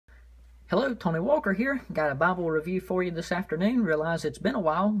Hello, Tony Walker here. Got a Bible review for you this afternoon. Realize it's been a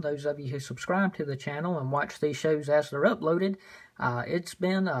while. Those of you who subscribe to the channel and watch these shows as they're uploaded, it's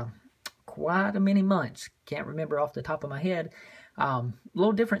been quite a many months. Can't remember off the top of my head. A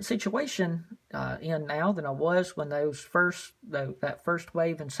little different situation in now than I was when that first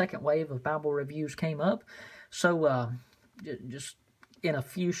wave and second wave of Bible reviews came up. So just in a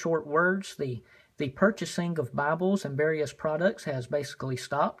few short words, the purchasing of Bibles and various products has basically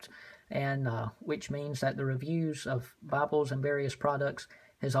stopped, and which means that the reviews of Bibles and various products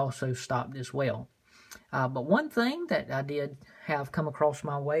has also stopped as well. But one thing that I did have come across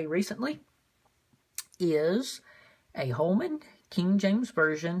my way recently is a Holman King James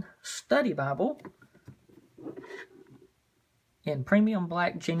Version Study Bible in premium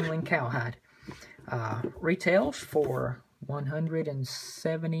black genuine cowhide. Retails for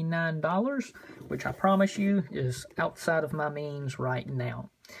 $179, which I promise you is outside of my means right now.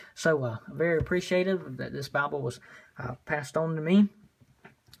 So very appreciative that this Bible was passed on to me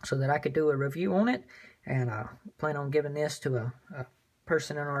so that I could do a review on it, and plan on giving this to a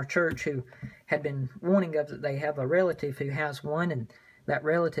person in our church who had been wanting of it. They have a relative who has one, and that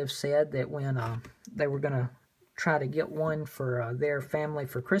relative said that when they were going to try to get one for their family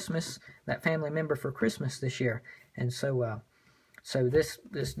for Christmas, that family member for Christmas this year. And so this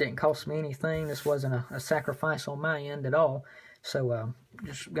didn't cost me anything. This wasn't a sacrifice on my end at all. So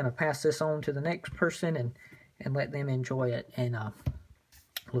just going to pass this on to the next person and let them enjoy it, and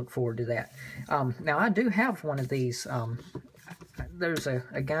look forward to that. Now, I do have one of these. There's a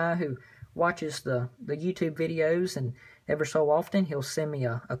guy who watches the YouTube videos, and ever so often he'll send me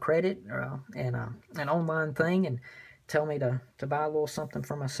a credit or an online thing and tell me to buy a little something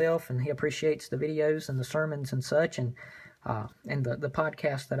for myself, and he appreciates the videos and the sermons and such, and the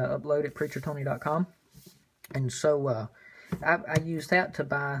podcast that I upload at preachertony.com. And so I use that to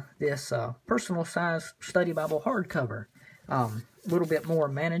buy this personal size study Bible hardcover. A little bit more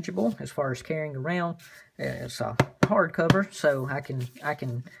manageable as far as carrying around. It's a hardcover, so I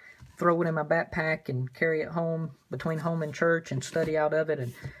can throw it in my backpack and carry it home between home and church and study out of it,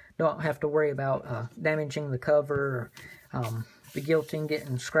 and don't have to worry about damaging the cover or the guillotine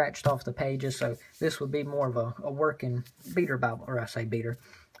getting scratched off the pages. So this would be more of a working beater Bible, or I say beater,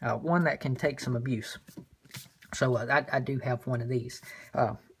 one that can take some abuse. So I do have one of these.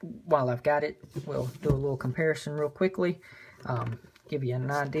 While I've got it, we'll do a little comparison real quickly, give you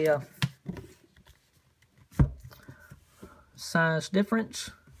an idea. Size difference.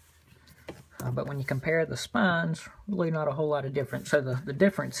 But when you compare the spines, really not a whole lot of difference. So the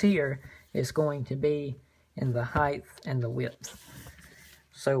difference here is going to be in the height and the width.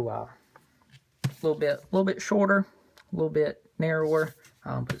 So a little bit shorter, a little bit narrower,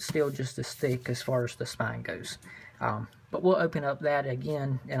 but still just as thick as far as the spine goes. But we'll open up that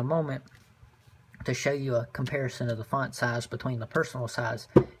again in a moment to show you a comparison of the font size between the personal size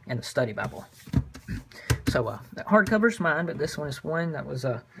and the study Bible. So that hardcover's mine, but this one is one that was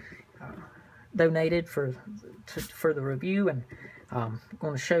donated for the review, and I'm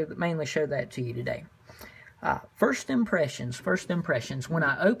going to mainly show that to you today. First impressions. When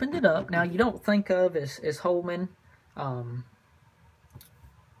I opened it up, now you don't think of as Holman.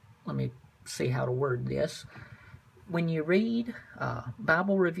 Let me see how to word this. When you read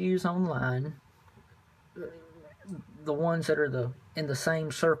Bible reviews online, the ones that are in the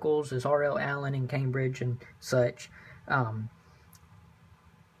same circles as R.L. Allen and Cambridge and such,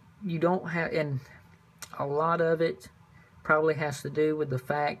 you don't have, and a lot of it probably has to do with the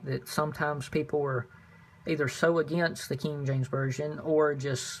fact that sometimes people are either so against the King James Version, or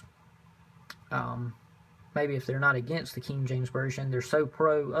just maybe if they're not against the King James Version, they're so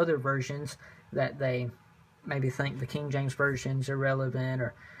pro other versions that they maybe think the King James Version's irrelevant,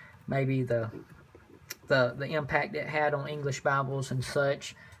 or maybe the impact it had on English Bibles and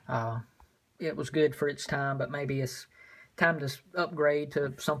such, it was good for its time, but maybe it's time to upgrade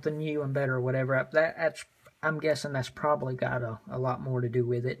to something new and better or whatever. I'm guessing that's probably got a lot more to do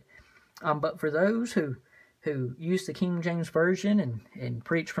with it. But for those who use the King James Version and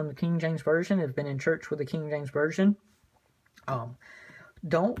preach from the King James Version, have been in church with the King James Version,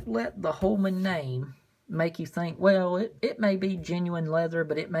 don't let the Holman name make you think, well, it may be genuine leather,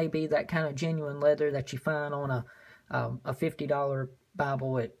 but it may be that kind of genuine leather that you find on a $50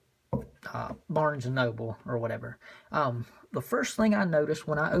 Bible at Barnes & Noble or whatever. The first thing I noticed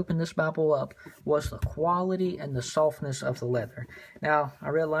when I opened this Bible up was the quality and the softness of the leather. Now, I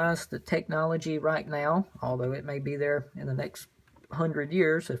realize that technology right now, although it may be there in the next 100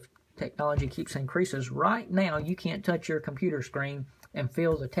 years if technology keeps increases, right now you can't touch your computer screen and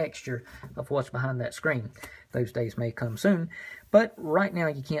feel the texture of what's behind that screen. Those days may come soon, but right now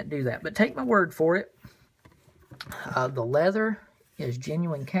you can't do that. But take my word for it, the leather is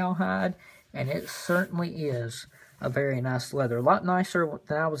genuine cowhide, and it certainly is a very nice leather. A lot nicer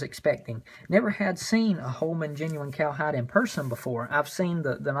than I was expecting. Never had seen a Holman genuine cowhide in person before. I've seen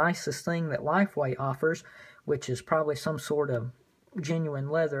the nicest thing that Lifeway offers, which is probably some sort of genuine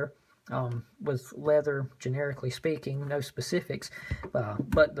leather, with leather, generically speaking, no specifics.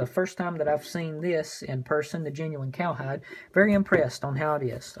 But the first time that I've seen this in person, the genuine cowhide, very impressed on how it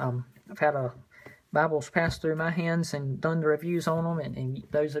is. I've had Bibles passed through my hands and done the reviews on them, and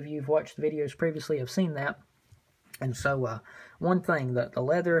those of you who've watched the videos previously have seen that. And so, one thing, the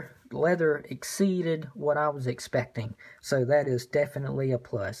leather exceeded what I was expecting. So that is definitely a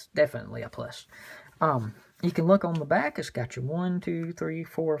plus. Definitely a plus. You can look on the back. It's got your 1, 2, 3,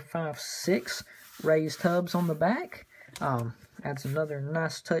 4, 5, 6 raised hubs on the back. Adds another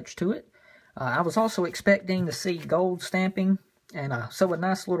nice touch to it. I was also expecting to see gold stamping, and so a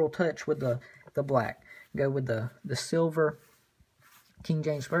nice little touch with the black. Go with the silver King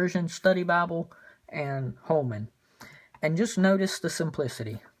James Version, Study Bible, and Holman. And just notice the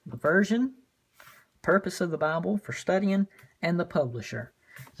simplicity. The version, purpose of the Bible for studying, and the publisher.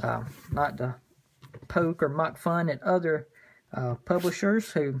 Not to poke or mock fun at other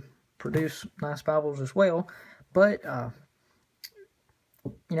publishers who produce nice Bibles as well, but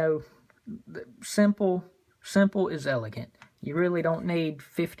you know, simple is elegant. You really don't need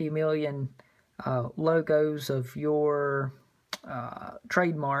 50 million logos of your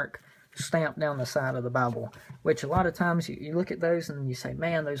trademark stamped down the side of the Bible, which a lot of times you look at those and you say,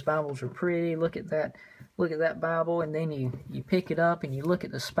 man, those Bibles are pretty, look at that Bible, and then you pick it up and you look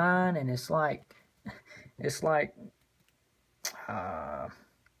at the spine, and it's like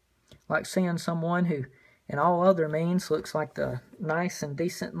seeing someone who in all other means looks like the nice and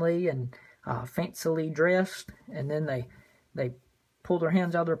decently and fancily dressed, and then they pull their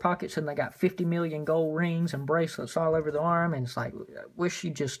hands out of their pockets and they got 50 million gold rings and bracelets all over the arm, and it's like, I wish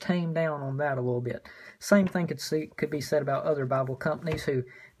you just tamed down on that a little bit. Same thing could be said about other Bible companies who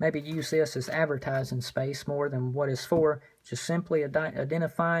maybe use this as advertising space more than what it's for, just simply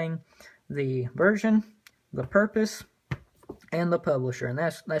identifying the version, the purpose, and the publisher, and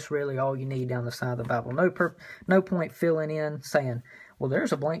that's really all you need down the side of the Bible. No point filling in saying, well,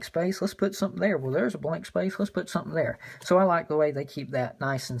 there's a blank space, let's put something there. Well, there's a blank space, let's put something there. So I like the way they keep that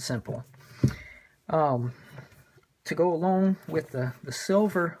nice and simple. To go along with the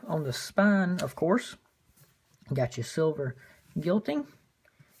silver on the spine, of course, you got your silver gilting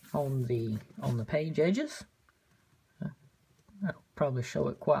on the page edges. I'll probably show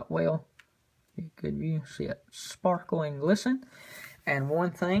it quite well. Good view, see it sparkle and glisten. And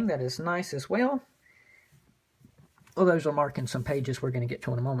one thing that is nice as well, well, those are marking some pages we're going to get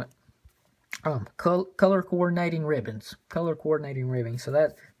to in a moment. Color coordinating ribbons. Color coordinating ribbing.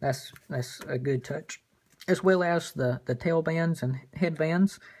 So that's a good touch. As well as the tail bands and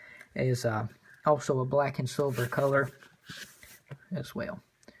headbands is also a black and silver color as well.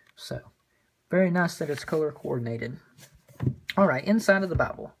 So very nice that it's color coordinated. All right, inside of the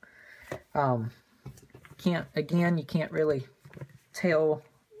Bible. You can't really tell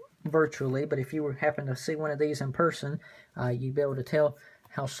virtually, but if you happen to see one of these in person, you'd be able to tell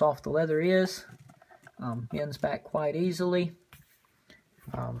how soft the leather is. Bends back quite easily.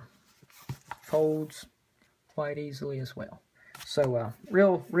 Folds quite easily as well. So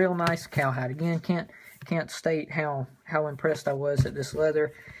real nice cowhide. Again, can't state how impressed I was at this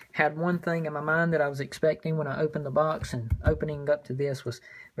leather. Had one thing in my mind that I was expecting when I opened the box, and opening up to this was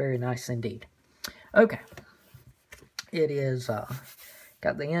very nice indeed. Okay, it is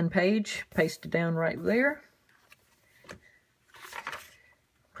got the end page pasted down right there.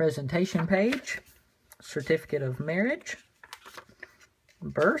 Presentation page, certificate of marriage,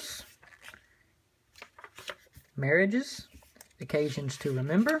 verse, marriages, occasions to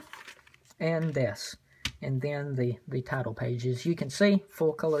remember, and deaths. And then the title pages. You can see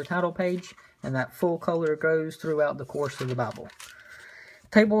full color title page, and that full color goes throughout the course of the Bible.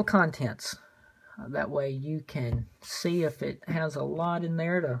 Table of contents. That way you can see if it has a lot in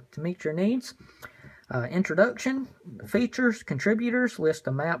there to meet your needs. Introduction, features, contributors, list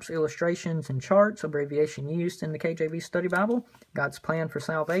of maps, illustrations, and charts, abbreviation used in the KJV Study Bible, God's plan for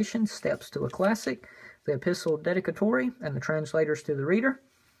salvation, steps to a classic, the epistle dedicatory, and the translators to the reader.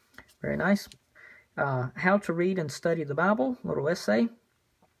 Very nice. How to read and study the Bible, little essay.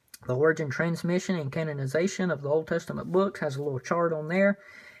 The origin, transmission, and canonization of the Old Testament books has a little chart on there.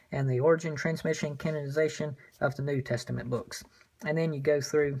 And the origin, transmission, canonization of the New Testament books. And then you go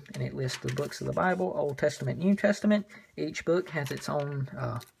through and it lists the books of the Bible, Old Testament, New Testament. Each book has its own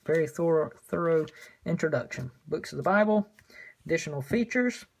very thorough introduction. Books of the Bible, additional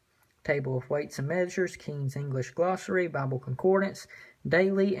features, table of weights and measures, King's English Glossary, Bible Concordance,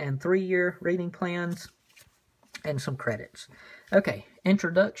 daily and 3-year reading plans, and some credits. Okay,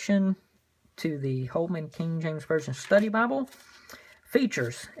 introduction to the Holman King James Version Study Bible.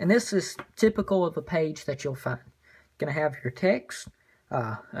 Features, and this is typical of a page that you'll find. Going to have your text,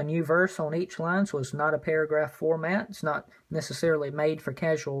 a new verse on each line, so it's not a paragraph format. It's not necessarily made for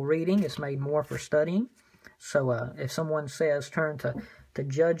casual reading. It's made more for studying. So if someone says turn to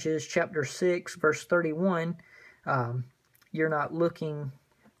Judges chapter 6 verse 31, you're not looking,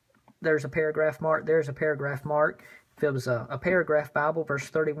 there's a paragraph mark, there's a paragraph mark. If it was a paragraph Bible, verse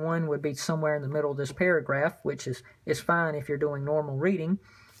 31 would be somewhere in the middle of this paragraph, which is fine if you're doing normal reading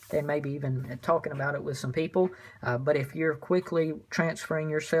and maybe even talking about it with some people. But if you're quickly transferring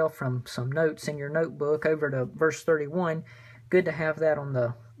yourself from some notes in your notebook over to verse 31, good to have that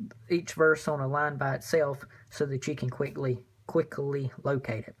on each verse on a line by itself so that you can quickly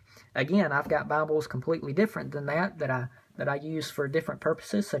locate it. Again, I've got Bibles completely different than that I use for different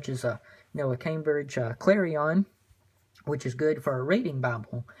purposes, such as a Cambridge Clarion, which is good for a reading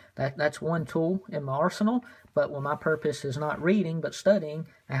Bible. That's one tool in my arsenal, but when my purpose is not reading but studying,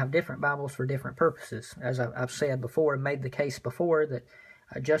 I have different Bibles for different purposes. As I've said before and made the case before, that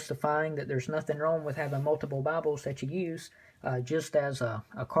justifying that there's nothing wrong with having multiple Bibles that you use, just as a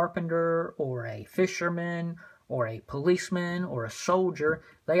carpenter or a fisherman or a policeman or a soldier,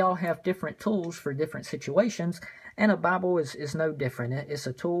 they all have different tools for different situations, and a Bible is no different. It's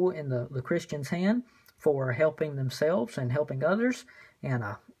a tool in the Christian's hand for helping themselves and helping others, and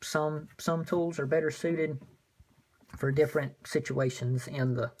some tools are better suited for different situations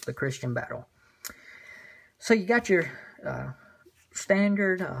in the Christian battle. So you got your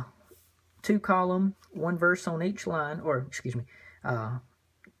standard 2-column, 1 verse on each line, or excuse me,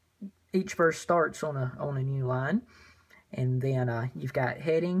 each verse starts on a new line, and then you've got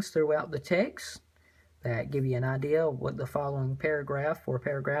headings throughout the text that give you an idea of what the following paragraph or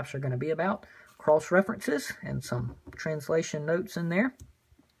paragraphs are going to be about. Cross-references and some translation notes in there,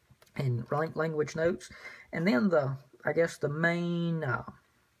 and language notes, and then I guess the main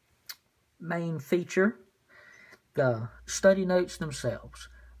feature, the study notes themselves.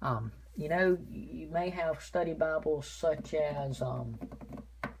 You may have study Bibles such as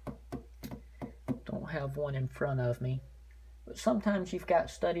don't have one in front of me, but sometimes you've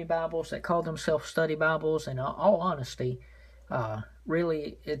got study Bibles that call themselves study Bibles, and all honesty,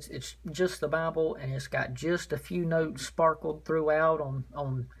 really it's just the Bible, and it's got just a few notes sparkled throughout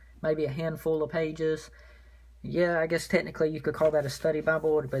on maybe a handful of pages. Yeah, I guess technically you could call that a study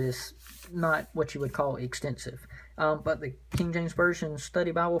Bible, but it's not what you would call extensive. But the King James Version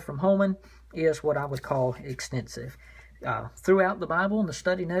Study Bible from Holman is what I would call extensive. Throughout the Bible and the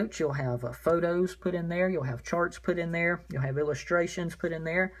study notes, you'll have photos put in there, you'll have charts put in there, you'll have illustrations put in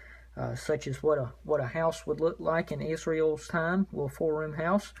there, such as what a house would look like in Israel's time, a little 4-room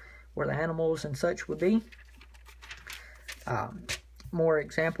house, where the animals and such would be. More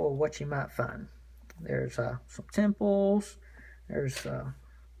example of what you might find. There's some temples, there's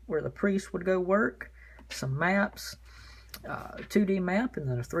where the priest would go work, some maps, a 2D map and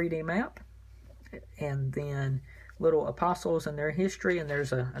then a 3D map, and then little apostles and their history, and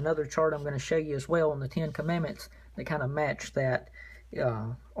there's another chart I'm going to show you as well on the 10 Commandments that kind of match that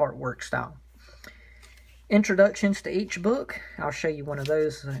artwork style. Introductions to each book. I'll show you one of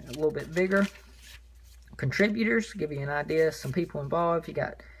those a little bit bigger. Contributors, give you an idea, some people involved. You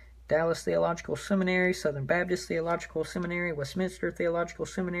got Dallas Theological Seminary, Southern Baptist Theological Seminary, Westminster Theological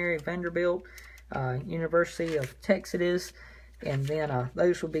Seminary, Vanderbilt, University of Texas, and then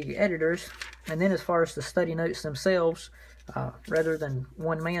those will be your editors. And then as far as the study notes themselves, rather than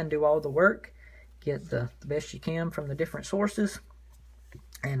one man do all the work, get the best you can from the different sources,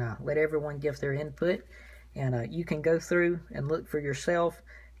 and let everyone give their input. And you can go through and look for yourself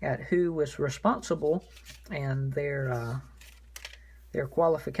at who was responsible and their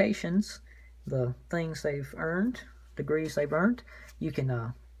qualifications, the things they've earned, degrees they've earned. You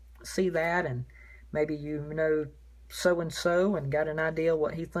can see that, and maybe you know so-and-so and got an idea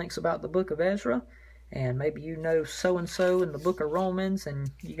what he thinks about the book of Ezra, and maybe you know so-and-so in the book of Romans, and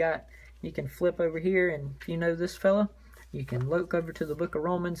you can flip over here, and if you know this fella, you can look over to the book of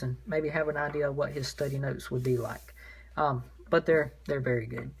Romans and maybe have an idea of what his study notes would be like. But they're very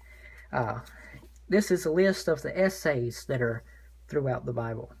good. This is a list of the essays that are throughout the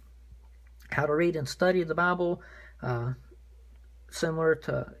Bible. How to read and study the Bible, similar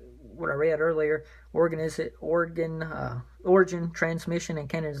to what I read earlier, origin, transmission, and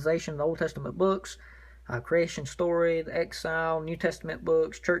canonization of the Old Testament books, creation story, the exile, New Testament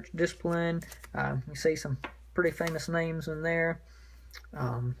books, church discipline. You see some pretty famous names in there,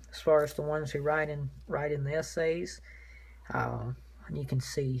 as far as the ones who write in the essays. And you can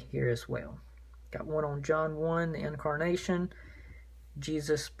see here as well. Got one on John 1, the incarnation,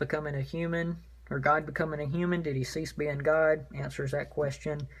 Jesus becoming a human, or God becoming a human. Did he cease being God? Answers that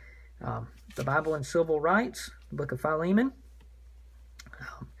question. The Bible and civil rights, the book of Philemon.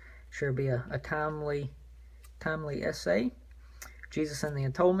 Sure be a timely essay. Jesus and the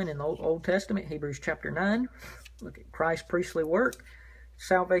atonement in the Old Testament, Hebrews chapter 9. Look at Christ's priestly work.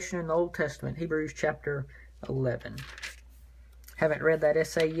 Salvation in the Old Testament, Hebrews chapter 11. Haven't read that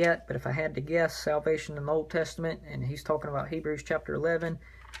essay yet, but if I had to guess, salvation in the Old Testament, and he's talking about Hebrews chapter 11,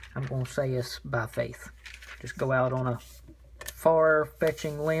 I'm going to say it's by faith. Just go out on a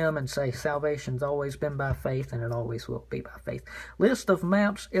far-fetching limb and say salvation's always been by faith, and it always will be by faith. List of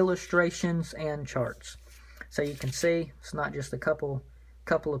maps, illustrations, and charts. So you can see it's not just a couple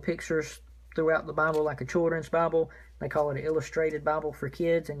of pictures throughout the Bible like a children's Bible. They call it an illustrated Bible for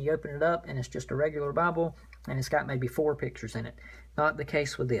kids, and you open it up and it's just a regular Bible, and it's got maybe 4 pictures in it. Not the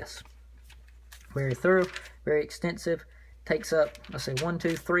case with this. Very thorough, very extensive. Takes up, let's say, 1,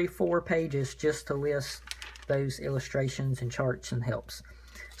 2, 3, 4 pages just to list those illustrations and charts and helps.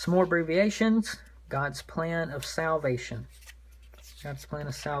 Some more abbreviations. God's plan of salvation. God's plan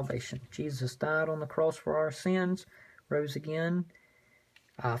of salvation. Jesus died on the cross for our sins, rose again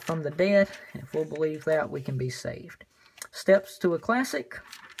from the dead, and if we'll believe that, we can be saved. Steps to a classic.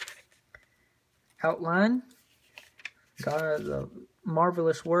 Outline. God, the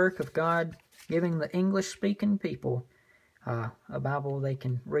marvelous work of God giving the English-speaking people a Bible they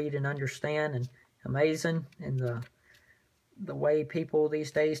can read and understand, and amazing in the way people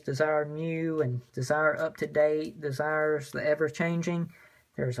these days desire new and desire up-to-date, desires the ever-changing.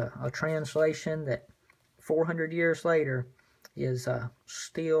 There's a translation that 400 years later is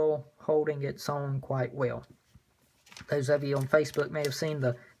still holding its own quite well. Those of you on Facebook may have seen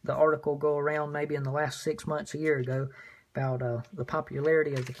the article go around maybe in the last 6 months, a year ago, about the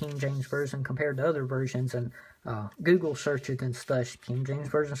popularity of the King James Version compared to other versions, and Google searches and stuff. King James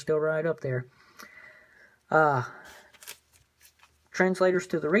Version still right up there. Translators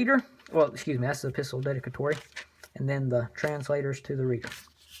to the reader. Well, excuse me, that's the epistle dedicatory. And then the translators to the reader.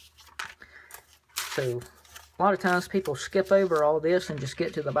 So, a lot of times people skip over all this and just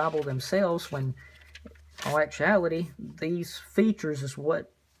get to the Bible themselves, when, in actuality, these features is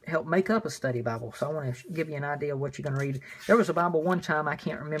what help make up a study Bible. So I want to give you an idea of what you're going to read. There was a Bible one time, I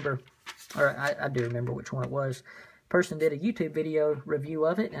can't remember, or I do remember which one it was. A person did a YouTube video review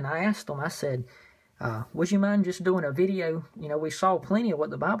of it, and I asked them, I said, would you mind just doing a video? You know, we saw plenty of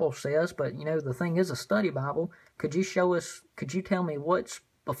what the Bible says, but, you know, the thing is a study Bible. Could you show us, could you tell me what's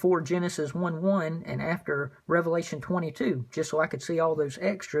before Genesis 1:1 and after Revelation 22, just so I could see all those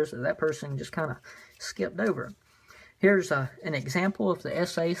extras that person just kind of skipped over. Here's an example of the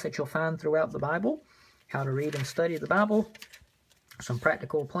essays that you'll find throughout the Bible, how to read and study the Bible, some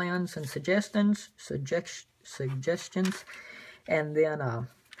practical plans and suggestions, and then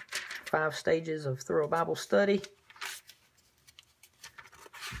 5 stages of thorough Bible study,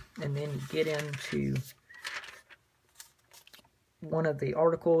 and then get into one of the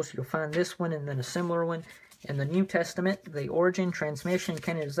articles. You'll find this one and then a similar one in the New Testament, the origin, transmission,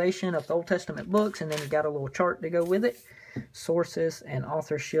 canonization of the Old Testament books, and then you got a little chart to go with it, sources and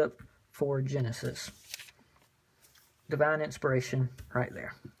authorship for Genesis. Divine inspiration right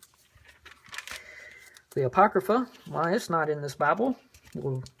there. The Apocrypha, why it's not in this Bible, a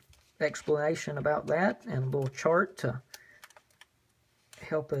little explanation about that, and a little chart to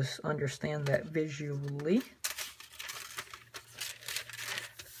help us understand that visually.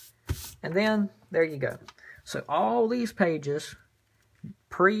 And then, there you go. So all these pages,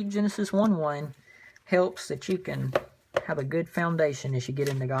 pre-Genesis 1:1, helps that you can have a good foundation as you get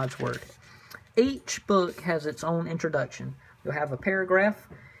into God's Word. Each book has its own introduction. You'll have a paragraph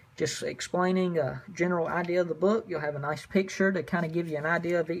just explaining a general idea of the book. You'll have a nice picture to kind of give you an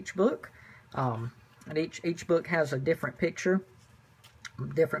idea of each book. And each book has a different picture,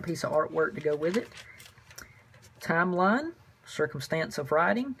 different piece of artwork to go with it. Timeline, circumstance of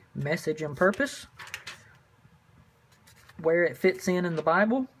writing, message and purpose, where it fits in the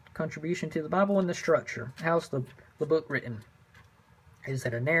Bible, contribution to the Bible, and the structure. How's the book written? Is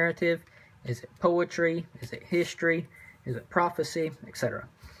it a narrative? Is it poetry? Is it history? Is it prophecy? Etc.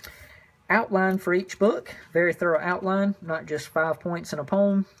 Outline for each book. Very thorough outline. Not just 5 points in a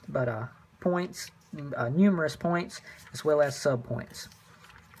poem, but points, numerous points, as well as sub-points.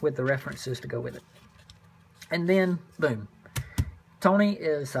 with the references to go with it. And then, boom. Tony,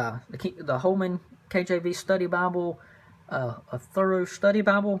 is the Holman KJV Study Bible a thorough study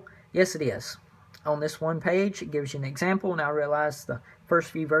Bible? Yes, it is. On this one page, it gives you an example. Now, I realize the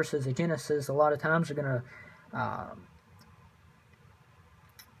first few verses of Genesis a lot of times are going to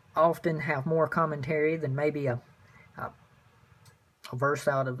often have more commentary than maybe a verse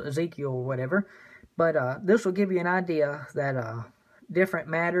out of Ezekiel or whatever. But this will give you an idea that different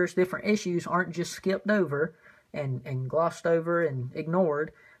matters, different issues aren't just skipped over and glossed over and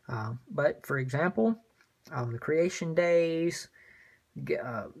ignored. But, for example, the creation days,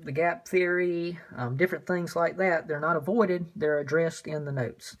 the gap theory, different things like that, they're not avoided, they're addressed in the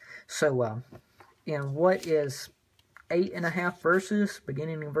notes. So, in what is 8.5 verses,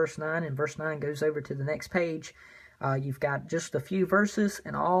 beginning in verse 9, and verse 9 goes over to the next page, you've got just a few verses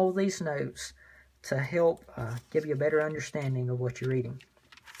and all these notes to help give you a better understanding of what you're reading.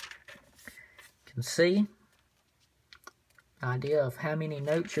 You can see an idea of how many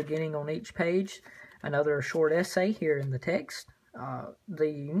notes you're getting on each page. Another short essay here in the text. The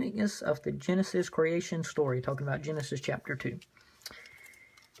uniqueness of the Genesis creation story, talking about Genesis chapter 2.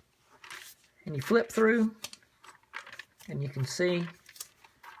 And you flip through, and you can see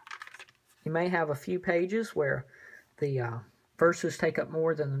you may have a few pages where the verses take up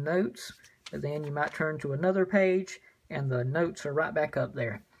more than the notes, but then you might turn to another page, and the notes are right back up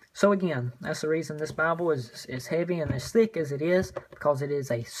there. So again, that's the reason this Bible is as heavy and as thick as it is, because it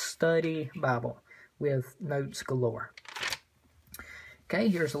is a study Bible with notes galore. Okay,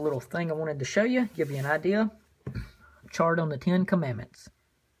 here's a little thing I wanted to show you, give you an idea. Chart on the 10 Commandments.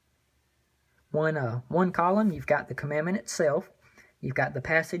 One column, you've got the commandment itself. You've got the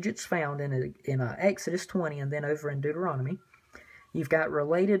passage it's found in Exodus 20 and then over in Deuteronomy. You've got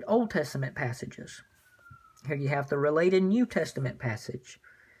related Old Testament passages. Here you have the related New Testament passage.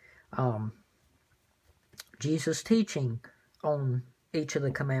 Jesus' teaching on each of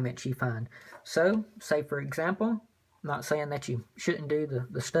the commandments you find. So, say for example, I'm not saying that you shouldn't do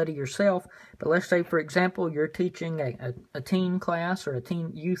the study yourself, but let's say, for example, you're teaching a teen class or a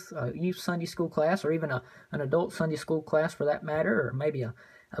teen youth Sunday school class, or even an adult Sunday school class for that matter, or maybe a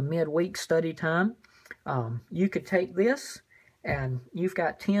midweek study time. You could take this, and you've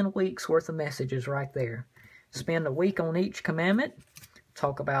got 10 weeks worth of messages right there. Spend a week on each commandment,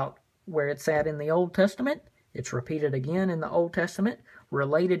 talk about where it's at in the Old Testament. It's repeated again in the Old Testament.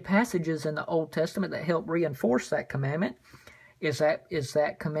 Related passages in the Old Testament that help reinforce that commandment. Is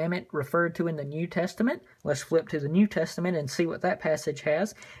that commandment referred to in the New Testament? Let's flip to the New Testament and see what that passage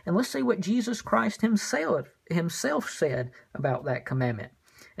has. And let's see what Jesus Christ himself said about that commandment.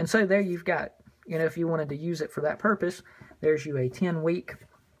 And so there you've got, if you wanted to use it for that purpose, there's you a 10-week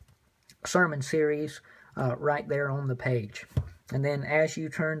sermon series right there on the page. And then as you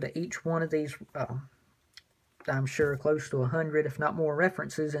turn to each one of these, I'm sure close to 100, if not more,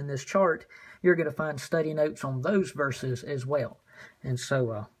 references in this chart, you're going to find study notes on those verses as well. And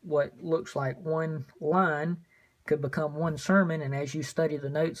so what looks like one line could become one sermon, and as you study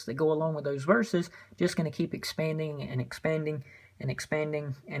the notes that go along with those verses, just going to keep expanding and expanding and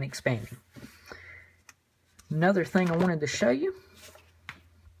expanding and expanding. Another thing I wanted to show you,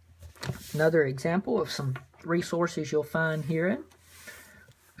 another example of some resources you'll find here.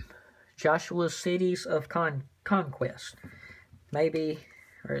 Joshua's cities of conquest. Maybe,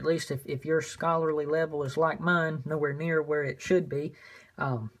 or at least if your scholarly level is like mine, nowhere near where it should be,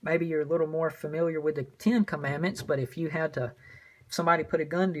 maybe you're a little more familiar with the 10 Commandments, but if you had to, if somebody put a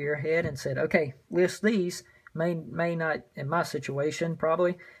gun to your head and said, okay, list these, may not, in my situation,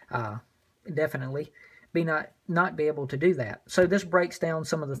 probably, definitely, not be able to do that. So this breaks down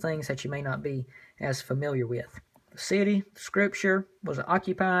some of the things that you may not be as familiar with. The city, the scripture, was it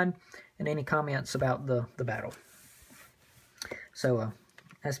occupied, and any comments about the battle. So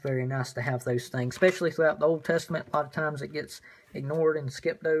that's very nice to have those things, especially throughout the Old Testament. A lot of times it gets ignored and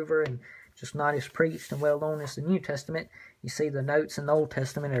skipped over and just not as preached and well known as the New Testament. You see the notes in the Old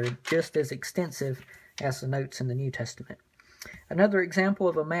Testament are just as extensive as the notes in the New Testament. Another example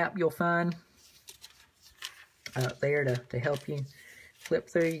of a map you'll find there to help you flip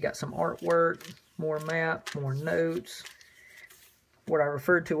through. You got some artwork, more map, more notes. What I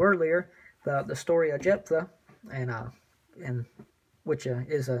referred to earlier, the story of Jephthah, and which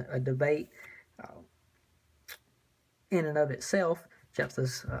is a debate in and of itself.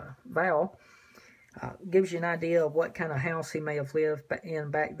 Jephthah's vow gives you an idea of what kind of house he may have lived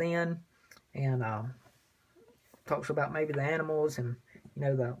in back then, and talks about maybe the animals and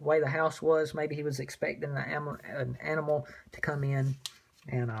the way the house was. Maybe he was expecting an animal to come in,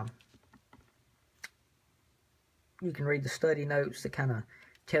 and you can read the study notes to kind of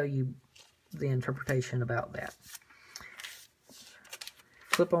tell you the interpretation about that.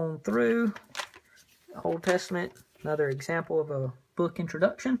 Flip on through Old Testament, another example of a book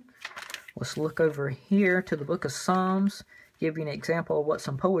introduction. Let's look over here to the book of Psalms, give you an example of what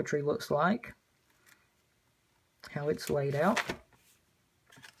some poetry looks like, how it's laid out.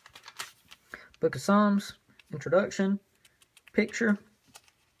 Book of Psalms, introduction, picture.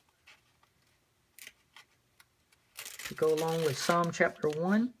 To go along with Psalm chapter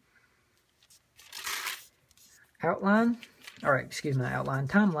 1. Outline,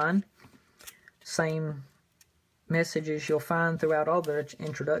 timeline. Same messages you'll find throughout all the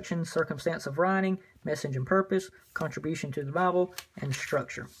introductions: circumstance of writing, message and purpose, contribution to the Bible, and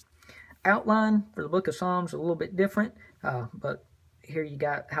structure. Outline for the book of Psalms a little bit different, but here you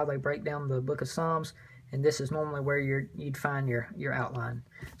got how they break down the book of Psalms, and this is normally where you'd find your outline.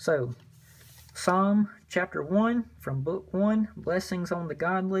 So, Psalm chapter 1 from book 1, blessings on the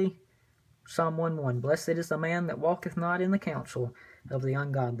godly. Psalm 1:1, blessed is the man that walketh not in the counsel of the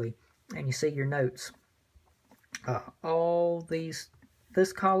ungodly. And you see your notes. All this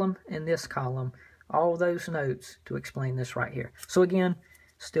column and this column, all those notes to explain this right here. So again,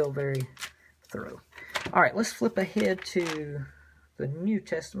 still very thorough. All right, let's flip ahead to the New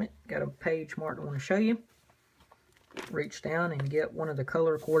Testament. Got a page marked I want to show you. Reach down and get one of the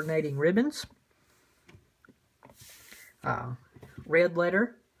color coordinating ribbons. Red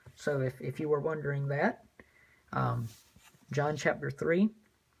letter. So if you were wondering that, John chapter 3,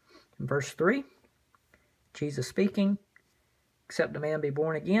 verse 3, Jesus speaking, except a man be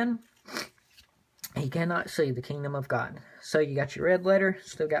born again, he cannot see the kingdom of God. So you got your red letter,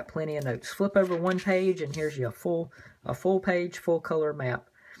 still got plenty of notes. Flip over one page, and here's your a full page, full color map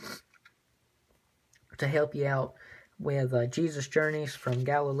to help you out with Jesus' journeys from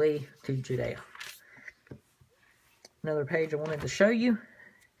Galilee to Judea. Another page I wanted to show you.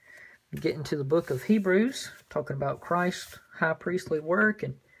 Get into the book of Hebrews, talking about Christ's high priestly work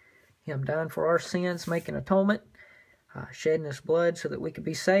and Him dying for our sins, making atonement, shedding His blood so that we could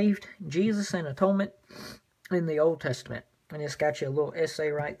be saved. Jesus and atonement in the Old Testament. And it's got you a little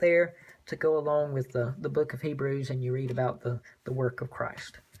essay right there to go along with the book of Hebrews, and you read about the work of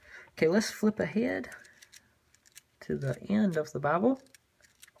Christ. Okay, let's flip ahead to the end of the Bible.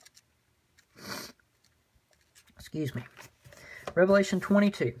 Excuse me. Revelation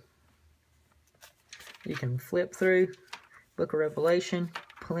 22. You can flip through book of Revelation.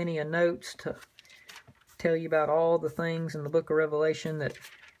 Plenty of notes to tell you about all the things in the book of Revelation that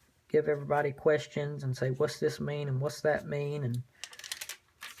give everybody questions and say, what's this mean and what's that mean and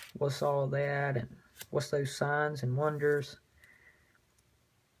what's all that and what's those signs and wonders.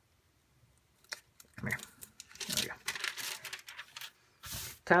 Come here. There we go.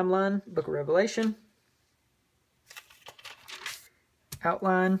 Timeline, book of Revelation.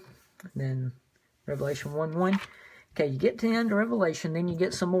 Outline, and then Revelation 1:1. Okay, you get to the end of Revelation, then you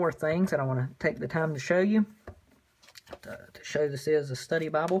get some more things that I want to take the time to show you. To show this is a study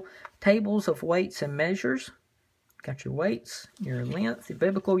Bible. Tables of weights and measures. Got your weights, your length, your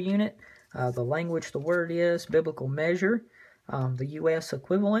biblical unit, the language the word is, biblical measure, the U.S.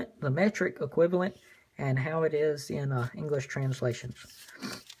 equivalent, the metric equivalent, and how it is in English translations.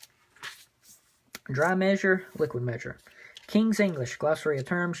 Dry measure, liquid measure. King's English, glossary of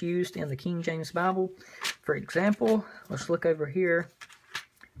terms used in the King James Bible. For example, let's look over here.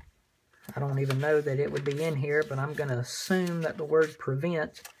 I don't even know that it would be in here, but I'm going to assume that the word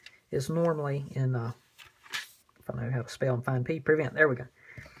prevent is normally in, if I know how to spell and find P, prevent, there we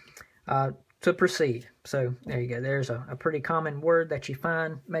go. To proceed. So there you go. There's a pretty common word that you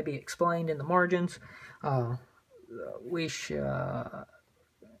find, maybe explained in the margins. We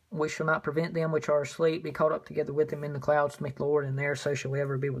shall not prevent them which are asleep, be caught up together with them in the clouds to meet the Lord, and there so shall we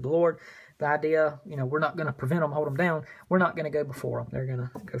ever be with the Lord. The idea, we're not going to prevent them, hold them down. We're not going to go before them. They're going to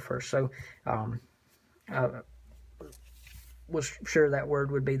go first. So, I was sure that word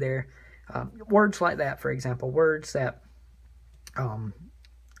would be there. Words like that, for example, words that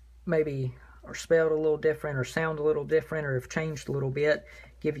maybe are spelled a little different or sound a little different or have changed a little bit,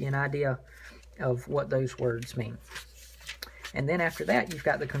 give you an idea of what those words mean. And then after that, you've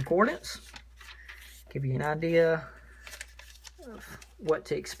got the concordance. Give you an idea of what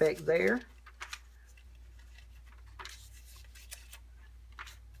to expect there.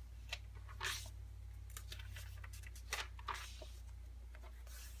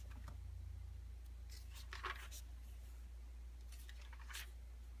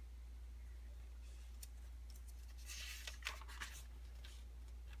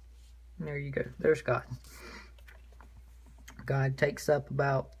 And there you go. There's God. God takes up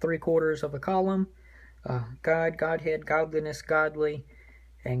about 3/4 of a column. God, Godhead, godliness, godly,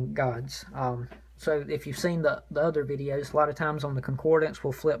 and God's. So if you've seen the other videos, a lot of times on the concordance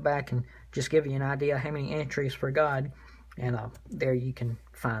we'll flip back and just give you an idea how many entries for God, and there you can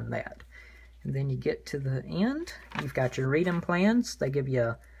find that. And then you get to the end, you've got your reading plans. They give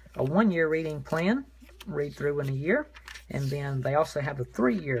you a 1-year reading plan, read through in a year, and then they also have a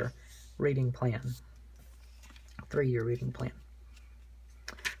 3-year reading plan. 3-year reading plan.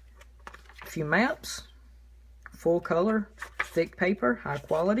 A few maps, full color, thick paper, high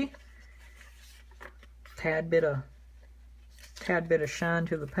quality. Tad bit of shine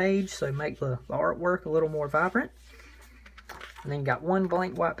to the page, so make the artwork a little more vibrant. And then you got one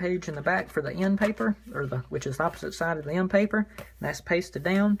blank white page in the back for the end paper, or which is the opposite side of the end paper. And that's pasted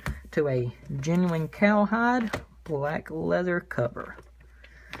down to a genuine cowhide black leather cover.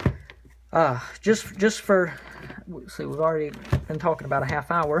 Just for, see, we've already been talking about a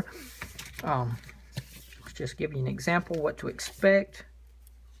half hour. Let's just give you an example what to expect.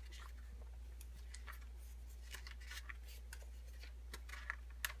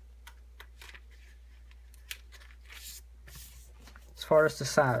 As far as the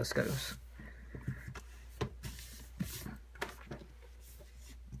size goes.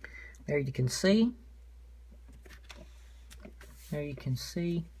 There you can see. There you can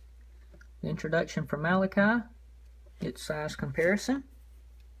see the introduction for Malachi, its size comparison.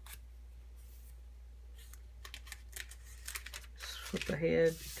 Flip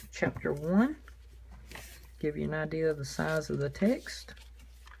ahead to chapter 1. Give you an idea of the size of the text.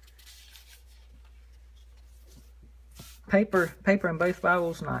 Paper in both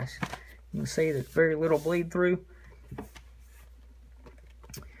Bibles, nice. You can see there's very little bleed through.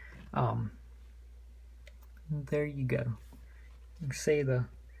 There you go. You can see the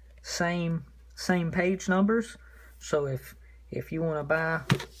same page numbers. So if you want to buy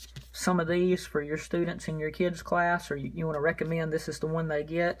some of these for your students in your kids' class, or you want to recommend this is the one they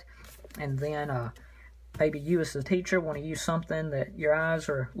get, and then maybe you as the teacher want to use something that your eyes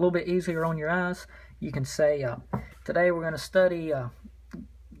are a little bit easier on your eyes, you can say, today we're going to study,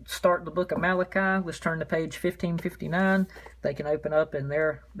 start the book of Malachi. Let's turn to page 1559. They can open up in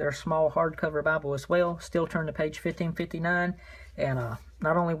their small hardcover Bible as well. Still turn to page 1559. And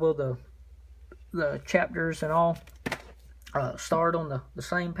not only will the chapters and all start on the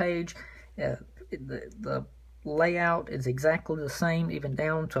same page, the layout is exactly the same, even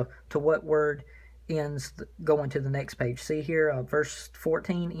down to what word ends going to the next page. See here, verse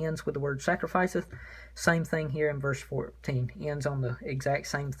 14 ends with the word sacrificeth. Same thing here in verse 14, ends on the exact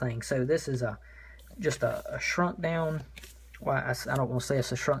same thing. So this is just a shrunk down, well, I don't want to say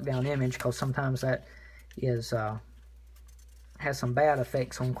it's a shrunk down image, because sometimes that is has some bad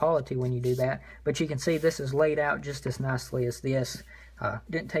effects on quality when you do that. But you can see this is laid out just as nicely as this.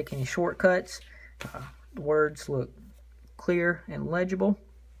 Didn't take any shortcuts. The words look clear and legible.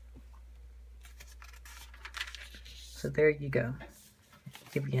 So there you go.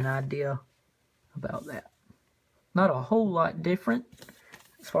 Give you an idea about that. Not a whole lot different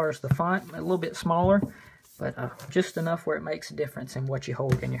as far as the font, a little bit smaller, but just enough where it makes a difference in what you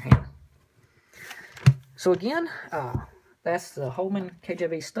hold in your hand. So again, that's the Holman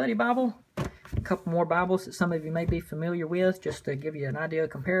KJV Study Bible. A couple more Bibles that some of you may be familiar with, just to give you an idea of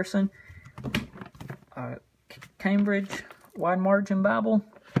comparison. Cambridge Wide Margin Bible.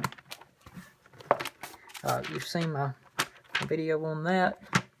 You've seen my video on that.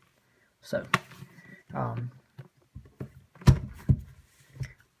 So,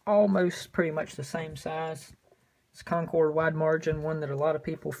 almost pretty much the same size. It's Concord Wide Margin, one that a lot of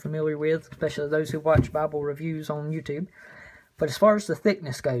people are familiar with, especially those who watch Bible reviews on YouTube. But as far as the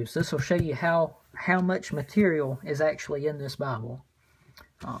thickness goes, this will show you how much material is actually in this Bible.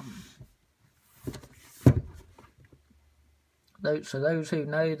 So those who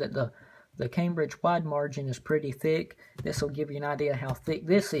know that the Cambridge Wide Margin is pretty thick, this will give you an idea how thick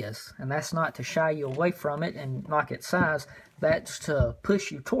this is. And that's not to shy you away from it and knock its size. That's to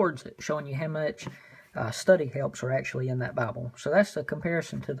push you towards it, showing you how much study helps are actually in that Bible. So that's the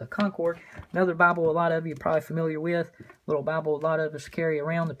comparison to the Concord. Another Bible a lot of you are probably familiar with. Little Bible a lot of us carry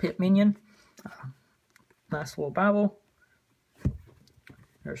around, the Pit Minion. Nice little Bible.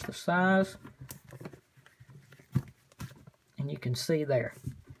 There's the size. And you can see there.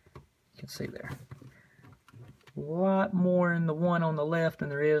 You can see there. A lot more in the one on the left than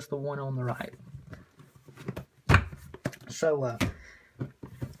there is the one on the right. So,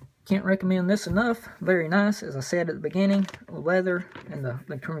 can't recommend this enough. Very nice. As I said at the beginning, leather and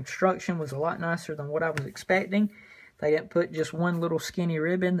the construction was a lot nicer than what I was expecting. They didn't put just one little skinny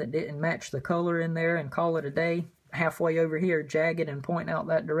ribbon that didn't match the color in there and call it a day. Halfway over here, jagged and pointing out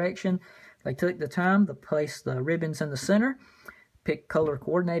that direction. They took the time to place the ribbons in the center. pick color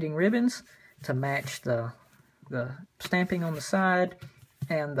coordinating ribbons to match the stamping on the side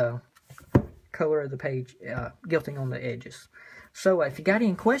and the color of the page gilting on the edges. So if you got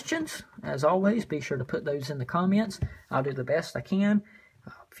any questions, as always, be sure to put those in the comments. I'll do the best I can.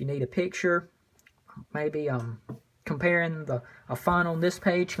 If you need a picture, maybe comparing a font on this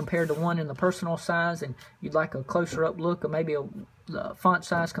page compared to one in the personal size, and you'd like a closer up look, or maybe the font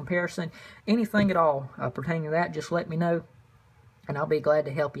size comparison, anything at all pertaining to that, just let me know, and I'll be glad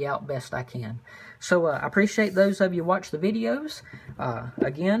to help you out best I can. So I appreciate those of you who watch the videos.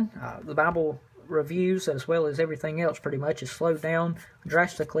 Again, the Bible reviews, as well as everything else, pretty much has slowed down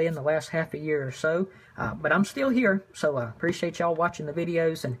drastically in the last half a year or so, but I'm still here, so I appreciate y'all watching the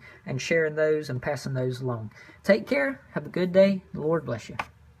videos and sharing those and passing those along. Take care, have a good day, the Lord bless you.